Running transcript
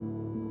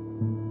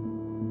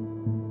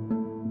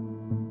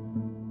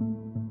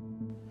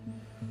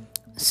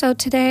So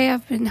today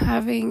I've been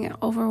having an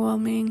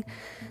overwhelming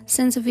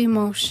sense of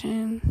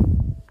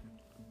emotion,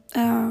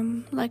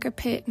 like a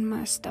pit in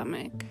my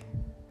stomach,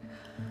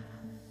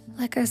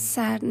 like a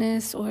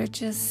sadness or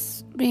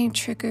just being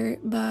triggered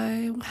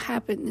by what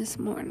happened this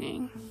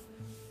morning.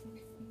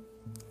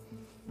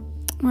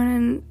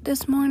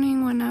 This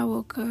morning when I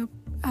woke up,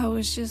 I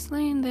was just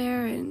laying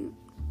there and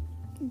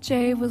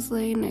Jay was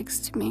laying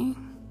next to me.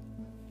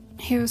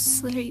 He was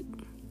asleep.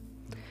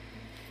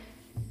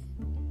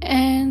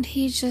 And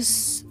he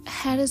just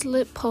had his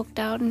lip poked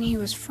out and he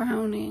was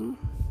frowning.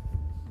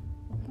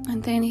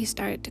 And then he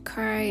started to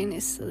cry in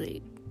his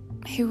sleep.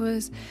 He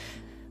was,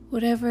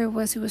 whatever it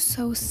was, he was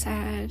so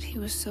sad. He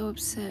was so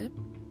upset.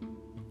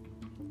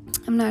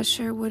 I'm not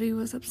sure what he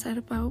was upset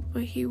about,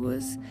 but he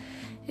was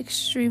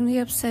extremely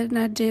upset, and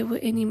I did what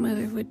any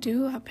mother would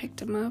do. I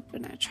picked him up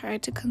and I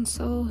tried to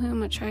console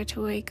him. I tried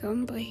to wake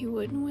him, but he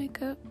wouldn't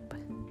wake up.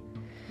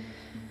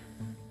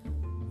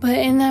 But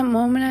in that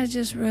moment, I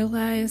just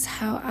realized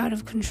how out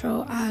of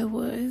control I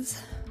was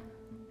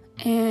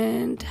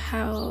and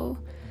how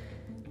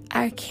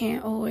I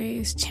can't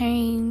always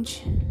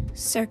change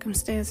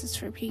circumstances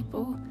for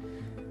people,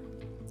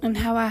 and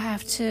how I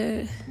have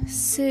to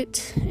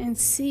sit and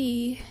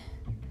see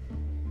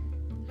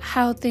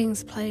how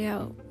things play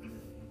out.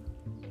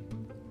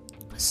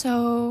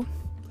 So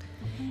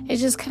it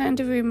just kind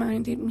of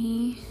reminded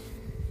me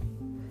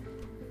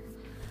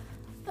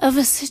of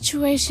a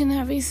situation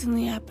that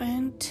recently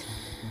happened,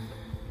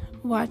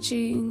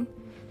 watching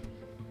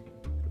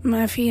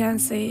my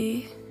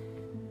fiance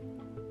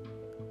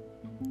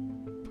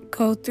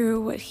go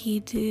through what he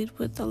did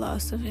with the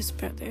loss of his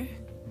brother.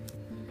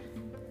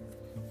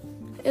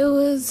 It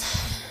was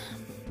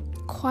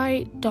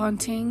quite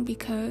daunting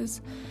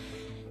because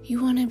you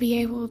want to be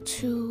able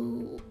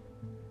to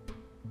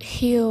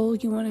heal,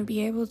 you want to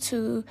be able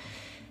to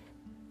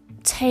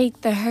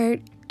take the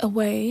hurt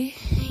away,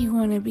 you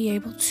want to be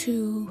able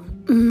to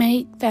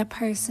make that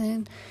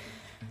person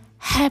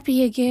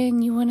happy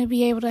again, you want to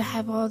be able to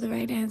have all the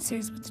right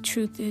answers, but the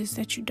truth is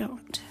that you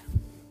don't.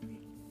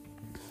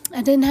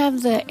 I didn't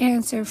have the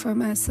answer for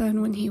my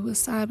son when he was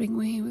sobbing,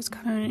 when he was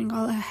crying.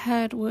 All I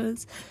had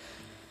was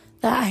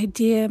the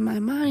idea in my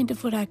mind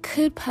of what I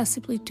could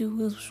possibly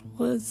do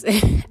was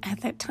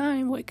at that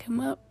time wake him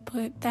up,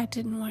 but that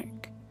didn't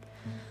work.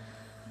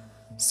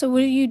 So what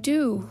do you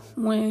do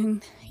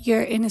when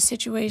you're in a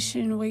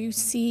situation where you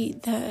see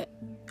that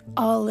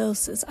all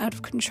else is out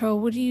of control?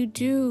 What do you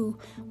do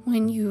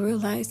when you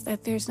realize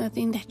that there's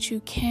nothing that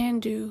you can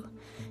do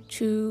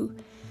to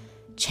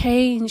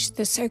change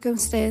the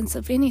circumstance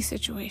of any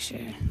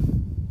situation?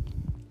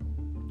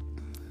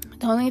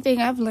 The only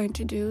thing I've learned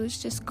to do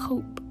is just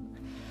cope.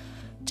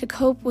 To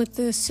cope with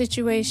the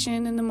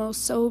situation in the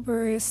most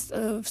soberest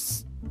of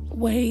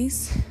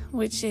ways,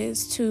 which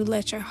is to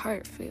let your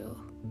heart feel.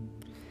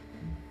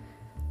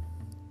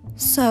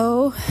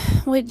 So,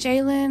 with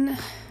Jalen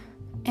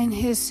and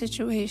his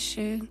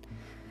situation,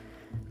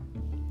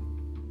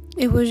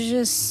 it was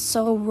just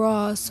so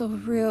raw, so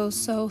real,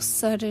 so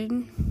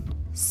sudden.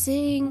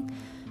 Seeing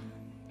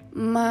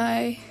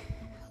my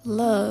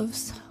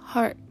love's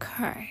heart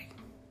cry.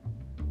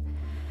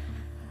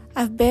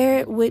 I've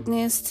bared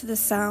witness to the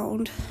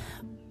sound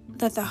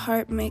that the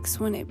heart makes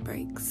when it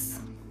breaks.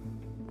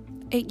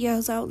 It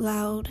yells out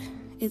loud,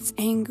 it's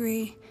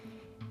angry,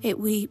 it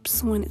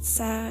weeps when it's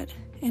sad,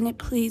 and it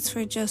pleads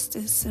for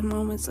justice in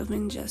moments of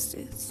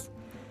injustice.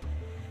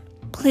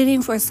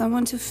 Pleading for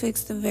someone to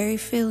fix the very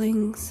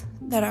feelings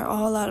that are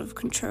all out of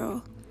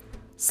control.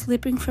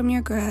 Slipping from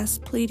your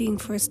grasp, pleading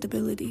for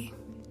stability.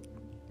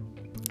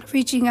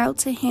 Reaching out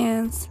to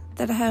hands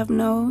that have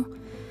nothing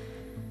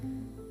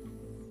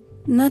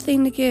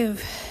to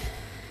give,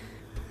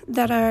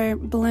 that are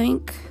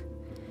blank,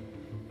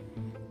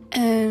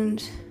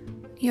 and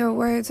your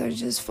words are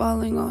just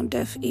falling on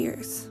deaf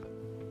ears.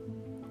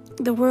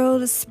 The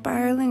world is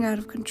spiraling out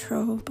of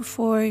control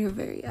before your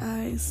very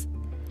eyes.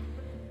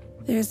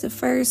 There's the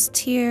first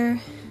tear,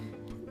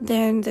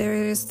 then there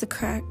is the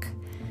crack,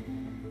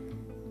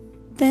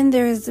 then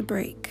there is the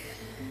break.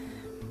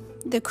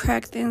 The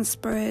crack then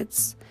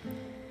spreads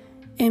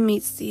and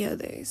meets the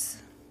others.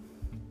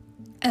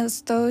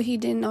 As though he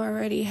didn't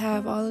already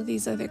have all of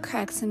these other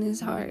cracks in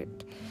his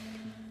heart.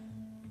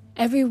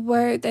 Every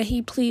word that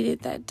he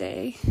pleaded that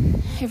day,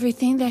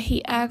 everything that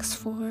he asked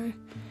for,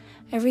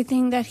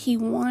 everything that he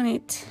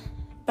wanted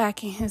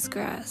back in his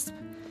grasp,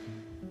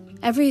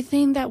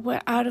 everything that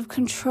went out of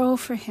control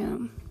for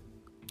him,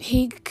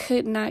 he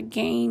could not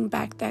gain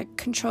back that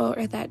control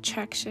or that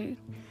traction.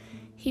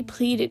 He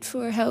pleaded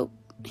for help.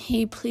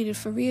 He pleaded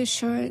for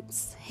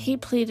reassurance. He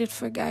pleaded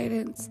for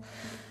guidance.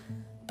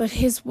 But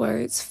his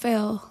words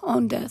fell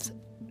on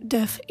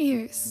deaf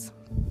ears.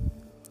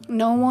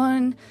 No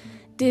one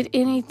did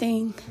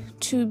anything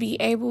to be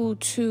able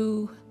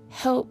to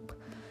help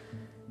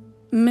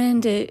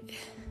mend it.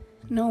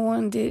 No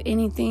one did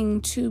anything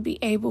to be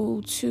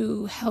able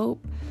to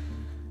help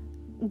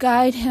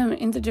guide him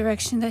in the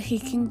direction that he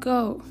can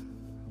go.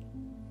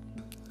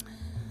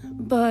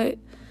 But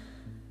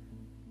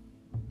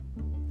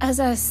as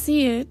I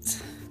see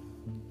it,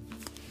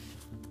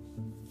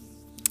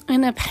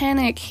 In a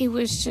panic, he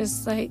was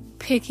just like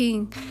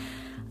picking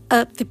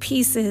up the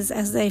pieces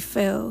as they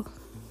fell.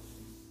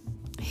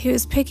 He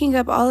was picking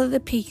up all of the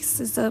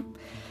pieces up,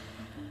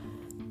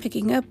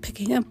 picking up.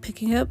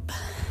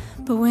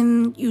 But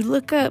when you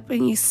look up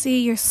and you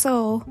see your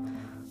soul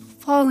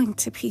falling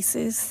to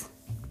pieces,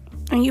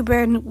 and you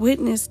bear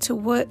witness to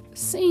what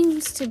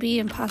seems to be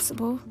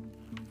impossible,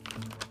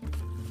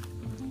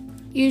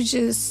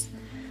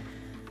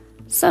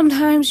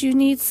 sometimes you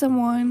need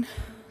someone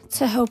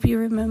to help you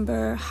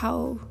remember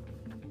how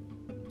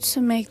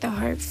to make the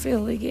heart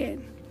feel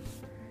again.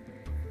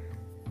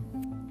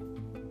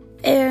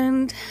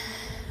 And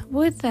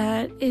with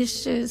that,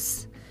 it's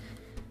just,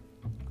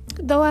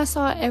 though I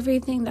saw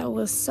everything that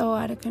was so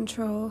out of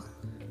control,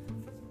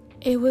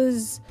 it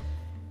was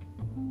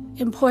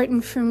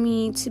important for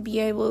me to be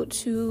able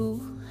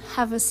to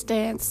have a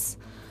stance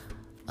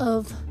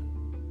of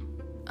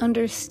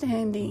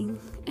understanding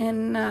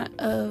and not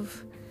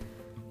of,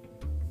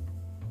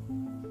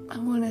 I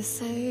want to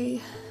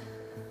say,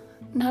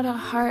 not a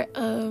heart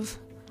of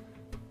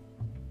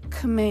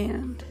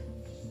command,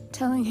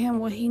 telling him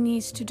what he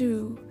needs to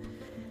do.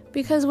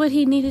 Because what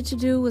he needed to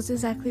do was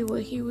exactly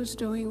what he was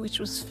doing, which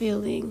was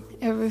feeling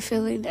every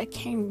feeling that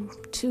came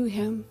to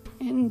him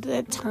in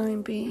that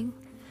time being.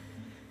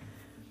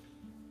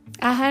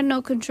 I had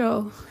no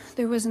control.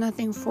 There was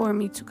nothing for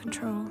me to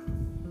control.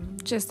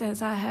 Just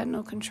as I had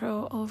no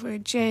control over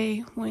Jay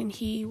when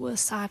he was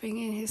sobbing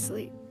in his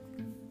sleep.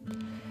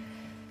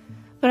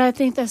 But I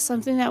think that's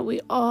something that we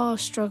all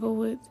struggle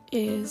with,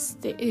 is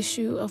the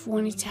issue of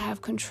wanting to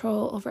have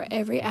control over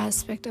every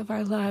aspect of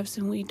our lives,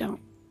 and we don't.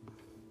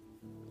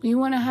 We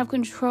want to have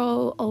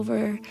control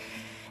over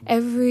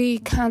every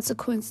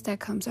consequence that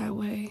comes our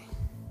way.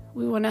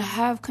 We want to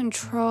have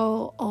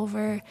control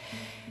over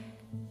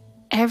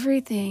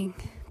everything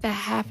that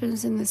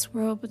happens in this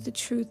world, but the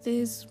truth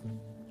is,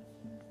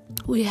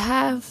 we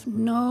have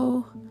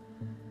no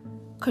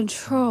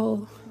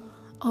control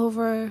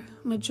over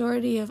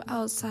majority of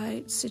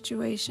outside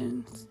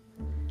situations.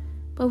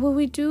 But what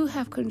we do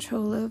have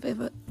control of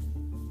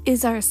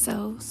is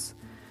ourselves.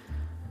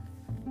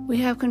 We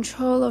have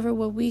control over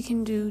what we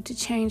can do to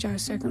change our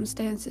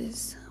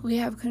circumstances. We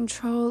have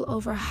control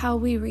over how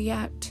we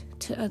react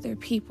to other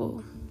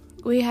people.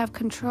 We have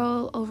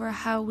control over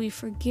how we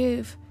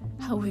forgive,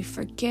 how we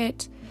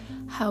forget,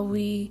 how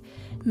we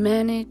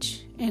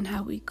manage, and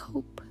how we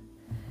cope.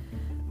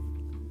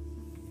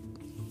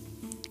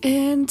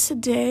 And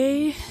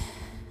today,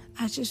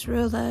 I just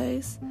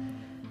realized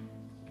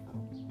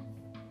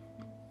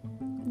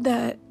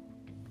that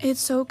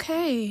it's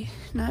okay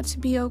not to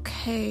be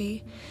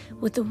okay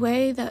with the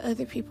way that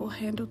other people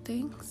handle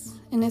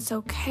things. And it's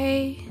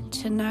okay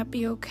to not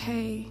be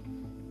okay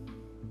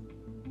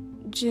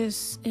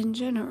just in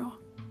general.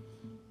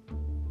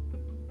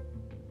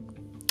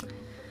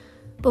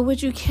 But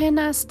what you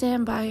cannot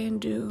stand by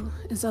and do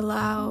is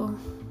allow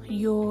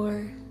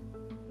your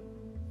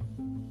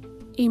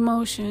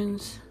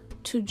emotions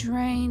to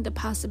drain the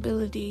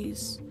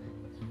possibilities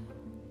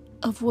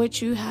of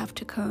what you have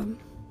to come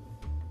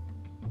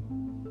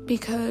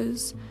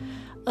because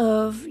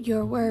of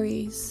your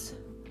worries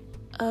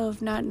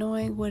of not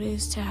knowing what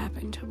is to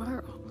happen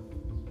tomorrow.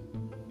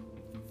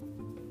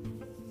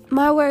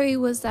 My worry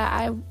was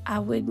that I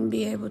wouldn't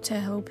be able to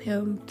help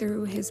him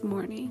through his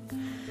mourning.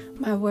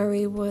 My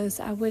worry was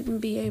I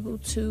wouldn't be able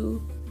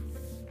to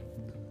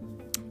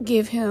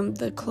give him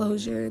the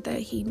closure that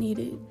he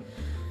needed.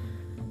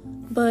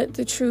 But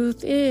the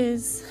truth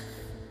is,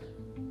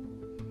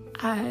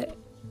 I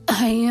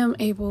am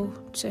able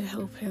to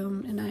help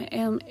him, and I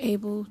am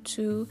able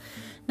to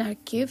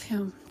not give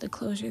him the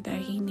closure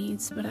that he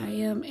needs, but I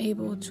am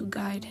able to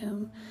guide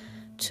him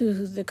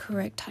to the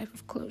correct type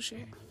of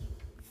closure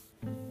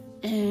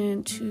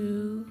and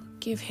to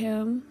give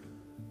him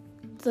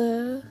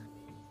the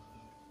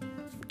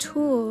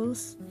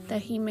tools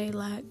that he may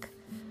lack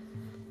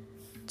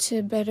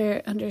to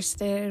better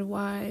understand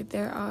why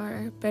there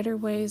are better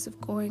ways of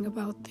going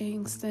about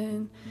things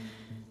than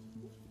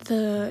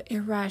the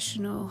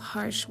irrational,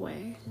 harsh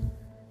way.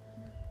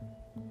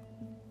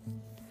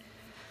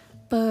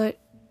 But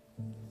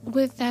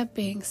with that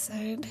being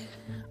said,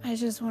 I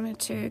just wanted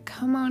to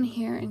come on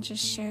here and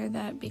just share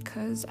that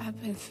because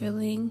I've been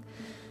feeling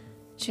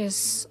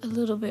just a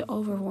little bit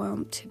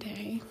overwhelmed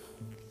today.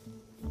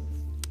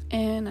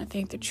 And I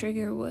think the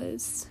trigger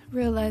was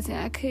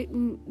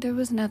realizing there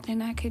was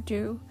nothing I could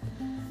do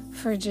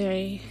for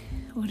Jay,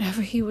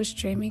 whatever he was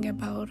dreaming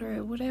about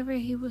or whatever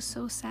he was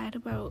so sad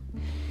about.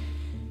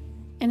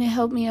 And it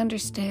helped me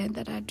understand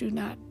that I do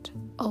not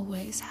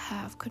always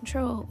have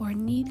control or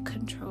need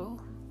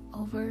control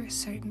over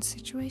certain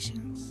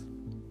situations.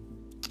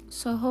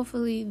 So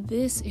hopefully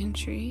this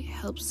entry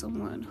helps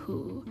someone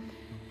who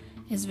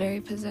is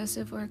very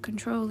possessive or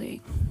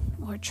controlling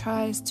or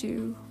tries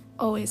to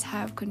always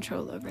have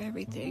control over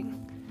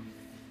everything.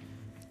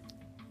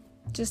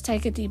 Just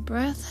take a deep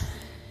breath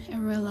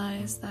and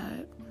realize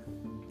that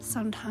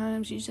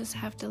sometimes you just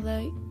have to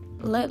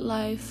let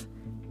life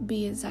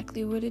be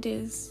exactly what it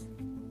is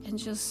and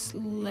just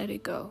let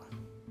it go.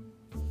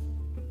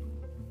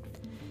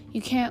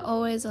 You can't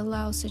always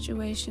allow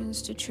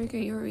situations to trigger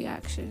your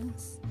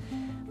reactions,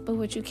 but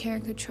what you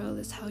can control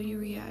is how you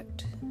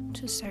react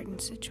to certain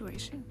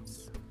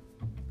situations.